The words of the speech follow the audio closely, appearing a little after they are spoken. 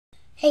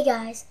Hey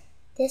guys,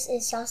 this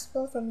is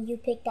Sospo from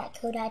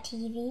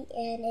upick.co.tv,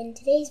 and in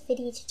today's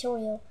video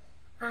tutorial,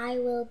 I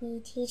will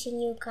be teaching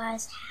you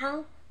guys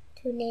how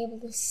to enable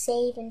the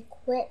save and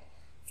quit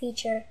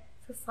feature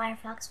for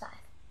Firefox 5.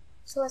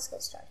 So let's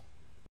get started.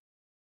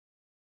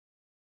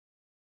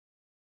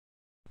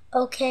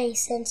 Okay,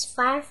 since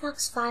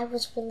Firefox 5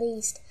 was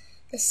released,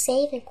 the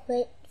save and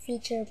quit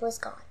feature was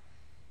gone.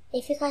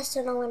 If you guys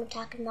don't know what I'm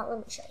talking about, let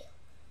me show you.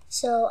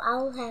 So I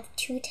will have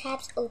two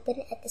tabs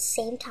open at the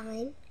same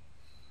time,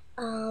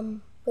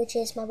 which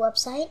is my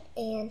website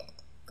and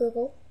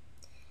Google.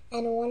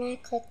 And when I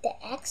click the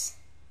X,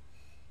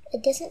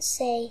 it doesn't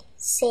say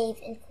save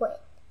and quit.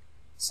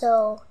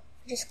 So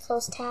just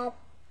close tab,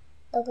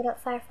 open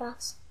up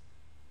Firefox.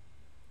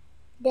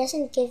 It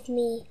doesn't give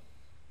me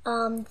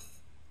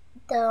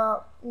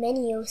the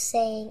menu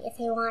saying if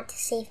I want to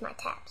save my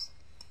tabs.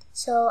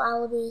 So I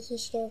will be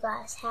teaching you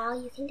guys how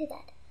you can do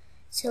that.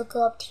 So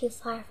go up to your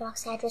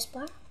Firefox address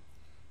bar,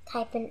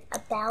 type in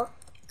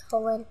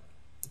about:config,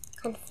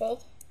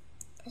 press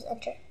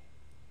enter.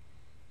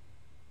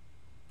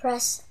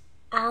 Press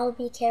I'll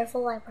be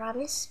careful, I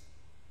promise.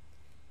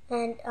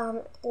 And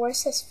where it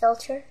says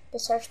filter, the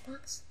search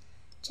box,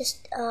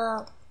 just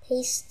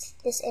paste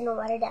this in or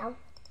write it down.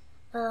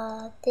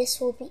 This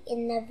will be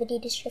in the video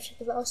description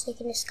below, so you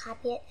can just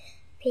copy it,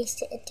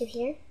 paste it into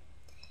here.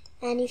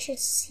 And you should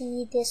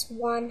see this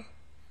one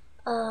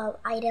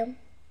item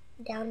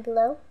down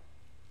below.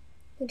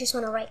 You just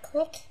want to right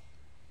click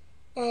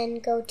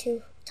and go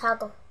to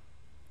toggle,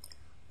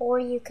 or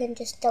you can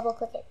just double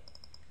click it.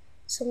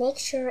 So make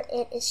sure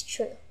it is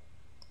true.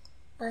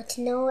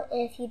 To know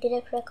if you did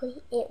it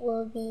correctly, it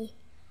will be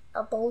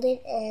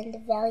bolded and the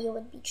value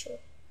would be true.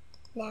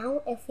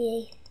 Now if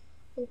we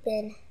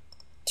open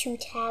two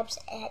tabs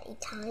at a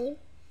time,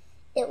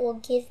 it will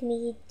give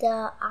me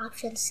the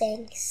option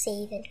saying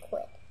save and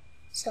quit.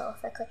 So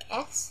if I click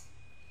X,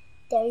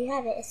 there you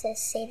have it, it says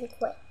save and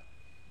quit.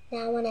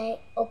 Now when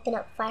I open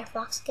up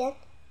Firefox again,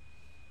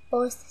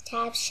 both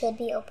tabs should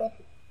be open.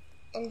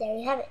 And there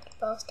you have it,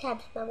 both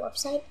tabs, my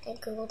website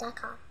and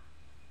google.com.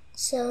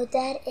 So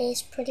that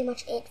is pretty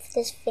much it for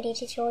this video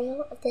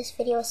tutorial. If this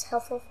video is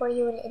helpful for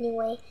you in any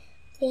way,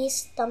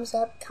 please thumbs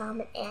up,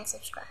 comment, and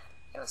subscribe.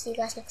 And I'll see you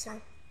guys next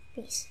time.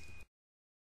 Peace.